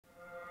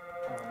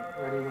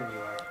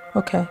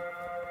Okay.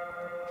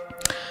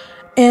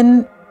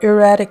 In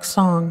Erratic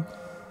song,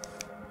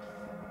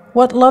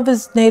 what love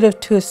is native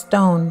to a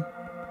stone?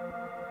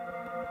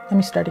 Let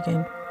me start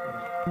again.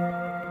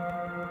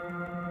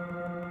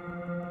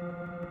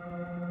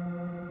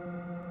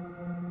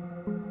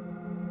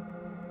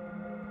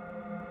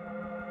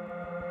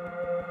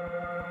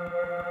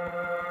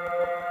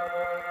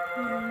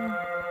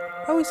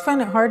 I always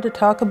find it hard to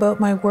talk about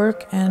my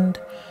work and,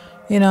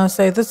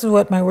 say this is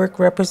what my work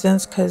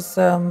represents, because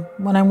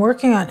when I'm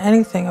working on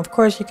anything, of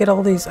course, you get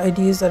all these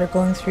ideas that are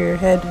going through your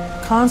head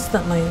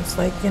constantly. It's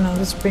like,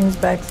 this brings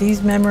back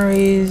these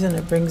memories, and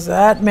it brings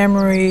that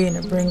memory, and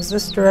it brings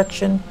this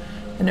direction,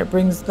 and it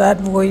brings that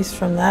voice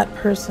from that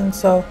person.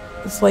 So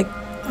it's like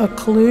a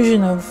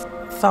collusion of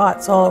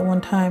thoughts all at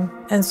one time.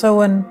 And so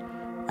when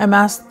I'm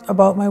asked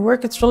about my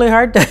work, it's really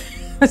hard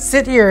to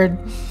sit here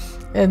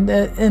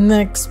and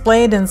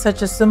explain in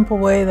such a simple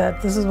way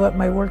that this is what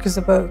my work is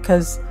about,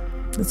 because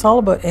it's all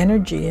about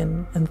energy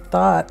and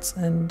thoughts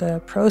and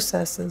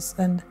processes,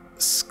 and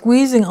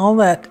squeezing all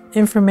that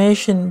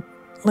information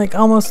like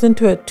almost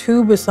into a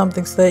tube or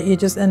something, so that you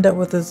just end up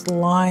with this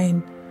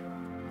line,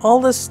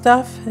 all this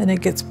stuff, and it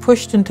gets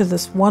pushed into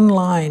this one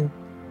line.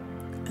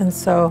 And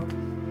so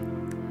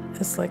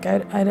it's like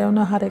I don't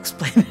know how to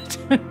explain it.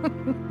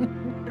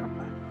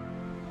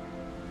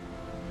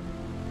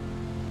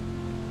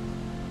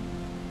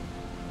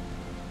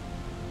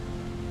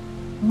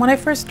 When I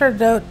first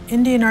started out,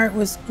 Indian art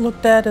was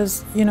looked at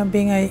as,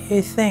 being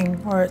a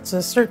thing, or it's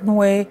a certain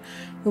way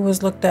it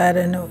was looked at,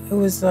 and it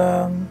was,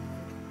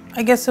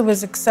 I guess it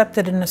was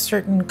accepted in a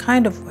certain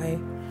kind of way.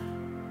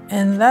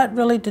 And that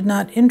really did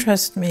not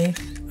interest me.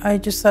 I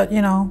just thought,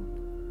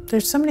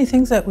 there's so many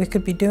things that we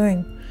could be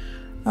doing.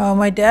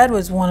 My dad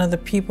was one of the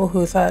people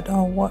who thought,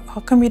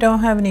 how come you don't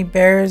have any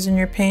bears in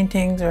your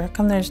paintings, or how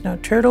come there's no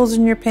turtles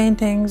in your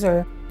paintings,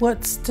 or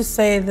what's to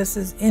say this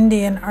is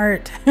Indian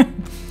art?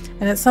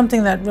 And it's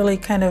something that really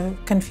kind of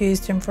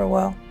confused him for a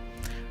while.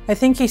 I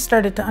think he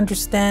started to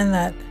understand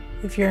that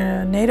if you're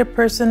a native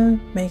person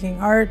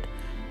making art,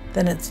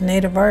 then it's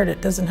native art.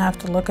 It doesn't have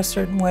to look a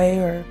certain way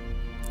or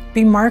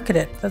be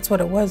marketed. That's what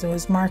it was. It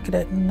was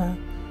marketed in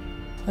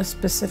a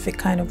specific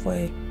kind of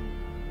way.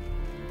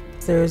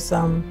 There's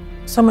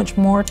so much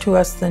more to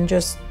us than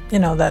just,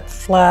 that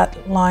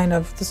flat line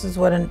of this is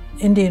what an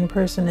Indian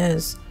person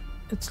is.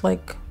 It's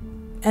like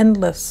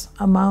endless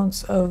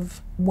amounts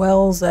of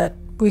wells that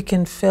we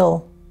can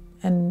fill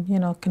and,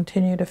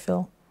 continue to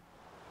fill.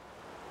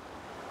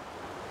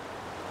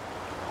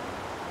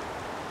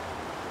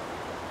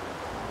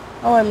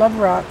 Oh, I love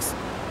rocks.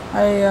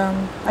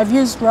 I've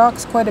used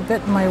rocks quite a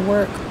bit in my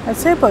work. I'd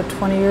say about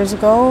 20 years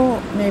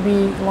ago,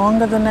 maybe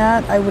longer than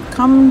that, I would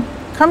come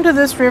to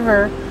this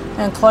river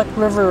and collect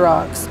river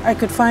rocks. I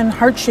could find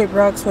heart-shaped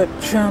rocks which,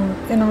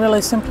 in a really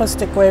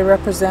simplistic way,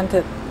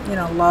 represented,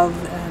 love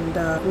and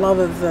love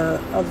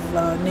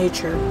of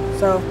nature.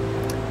 So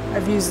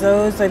I've used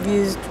those. I've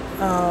used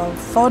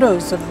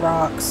photos of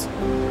rocks.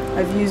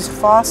 I've used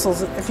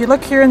fossils. If you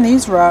look here in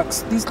these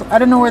rocks, I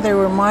don't know where they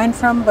were mined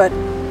from, but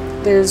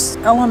there's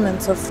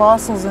elements of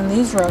fossils in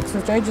these rocks,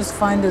 which I just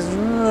find is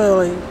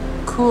really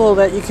cool,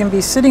 that you can be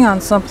sitting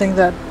on something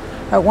that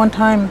at one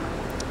time,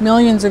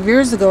 millions of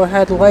years ago,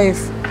 had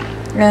life.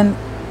 And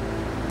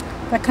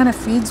that kind of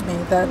feeds me,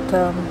 that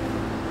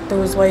there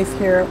was life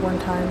here at one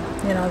time,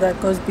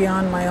 that goes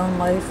beyond my own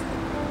life.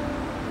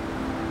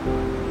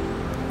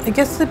 I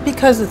guess that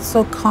because it's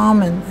so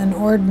common and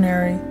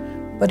ordinary,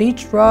 but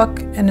each rock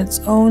in its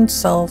own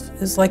self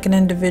is like an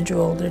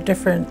individual. They're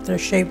different, they're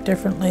shaped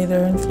differently,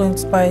 they're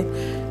influenced by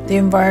the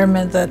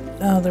environment that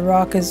the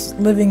rock is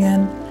living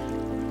in.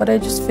 But I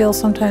just feel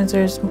sometimes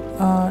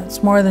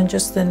it's more than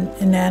just an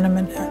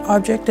inanimate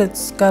object.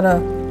 It's got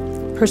a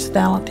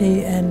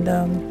personality, and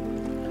I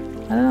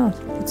don't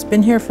know, it's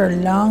been here for a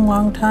long,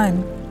 long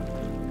time.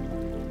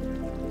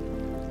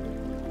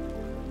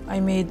 I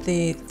made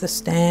the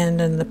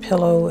stand and the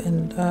pillow,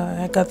 and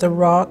I got the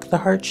rock, the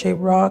heart-shaped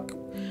rock,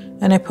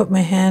 and I put my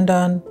hand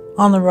on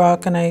the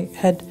rock, and I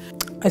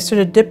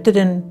sort of dipped it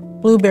in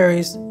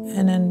blueberries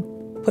and then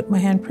put my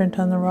handprint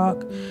on the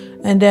rock.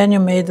 And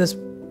Daniel made this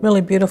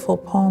really beautiful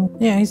poem.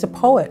 Yeah, he's a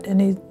poet,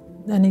 and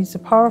he's a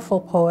powerful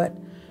poet.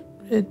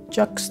 It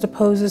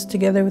juxtaposes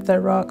together with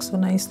that rock so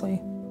nicely.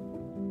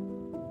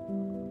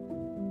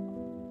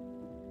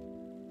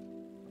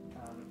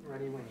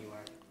 Ready when you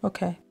are.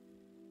 Okay.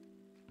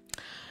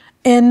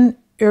 In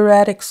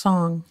Erratic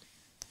song,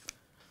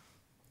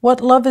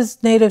 what love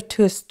is native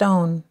to a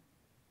stone?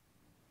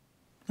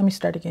 Let me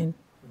start again.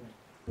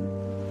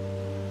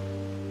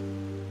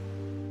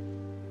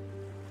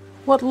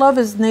 What love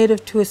is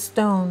native to a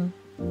stone?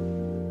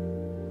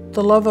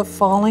 The love of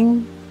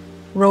falling,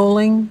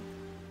 rolling,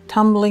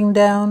 tumbling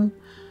down,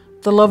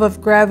 the love of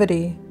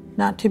gravity,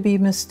 not to be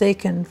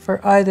mistaken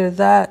for either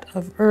that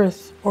of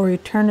earth or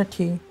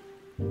eternity,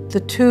 the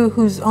two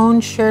whose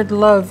own shared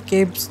love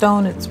gave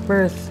stone its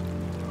birth.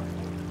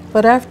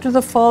 But after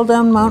the fall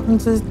down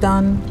mountains is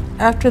done,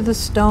 after the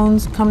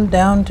stones come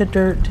down to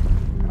dirt,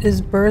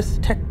 is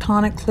birth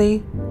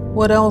tectonically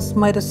What else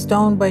might a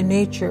stone by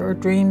nature or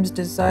dreams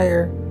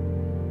desire?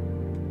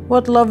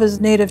 What love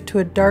is native to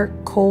a dark,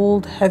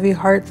 cold, heavy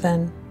heart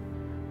then?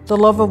 The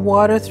love of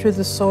water through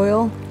the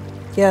soil?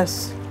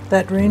 Yes,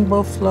 that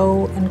rainbow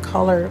flow and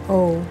color,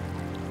 oh,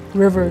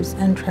 rivers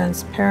and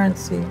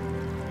transparency.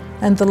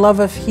 And the love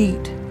of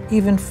heat,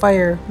 even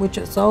fire, which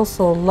is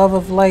also love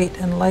of light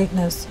and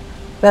lightness,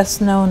 best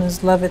known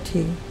as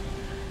levity.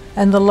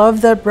 And the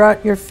love that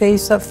brought your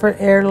face up for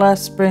air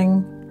last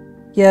spring,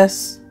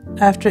 yes,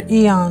 after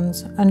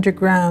eons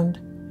underground.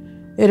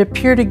 It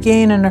appeared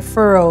again in a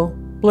furrow,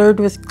 blurred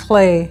with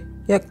clay,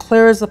 yet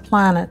clear as a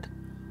planet,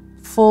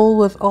 full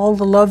with all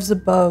the loves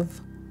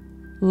above,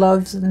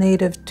 loves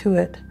native to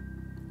it.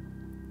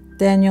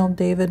 Daniel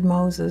David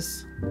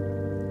Moses.